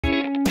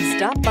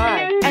Stop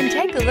by and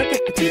take a look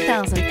at the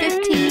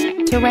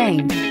 2015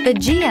 Terrain. The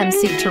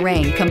GMC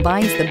Terrain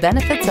combines the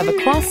benefits of a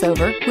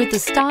crossover with the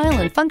style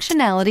and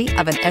functionality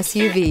of an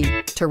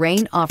SUV.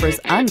 Terrain offers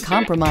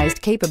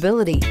uncompromised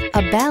capability,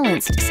 a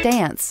balanced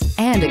stance,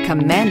 and a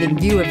commanding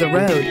view of the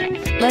road,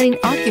 letting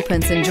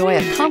occupants enjoy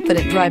a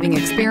confident driving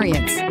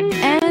experience.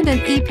 And an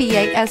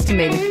EPA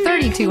estimated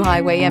 32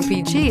 highway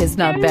MPG is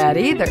not bad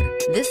either.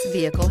 This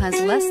vehicle has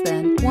less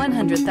than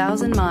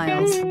 100,000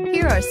 miles.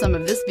 Here are some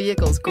of this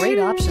vehicle's great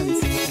options: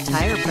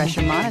 tire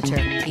pressure monitor,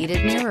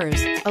 heated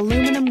mirrors,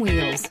 aluminum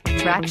wheels,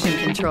 traction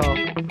control,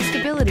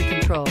 stability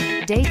control,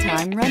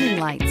 daytime running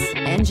lights,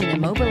 engine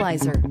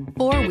immobilizer,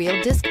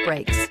 four-wheel disc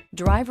brakes,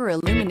 driver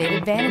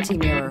illuminated vanity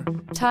mirror,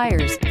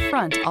 tires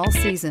front all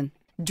season.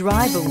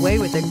 Drive away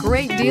with a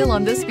great deal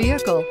on this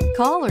vehicle.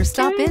 Call or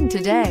stop in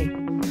today.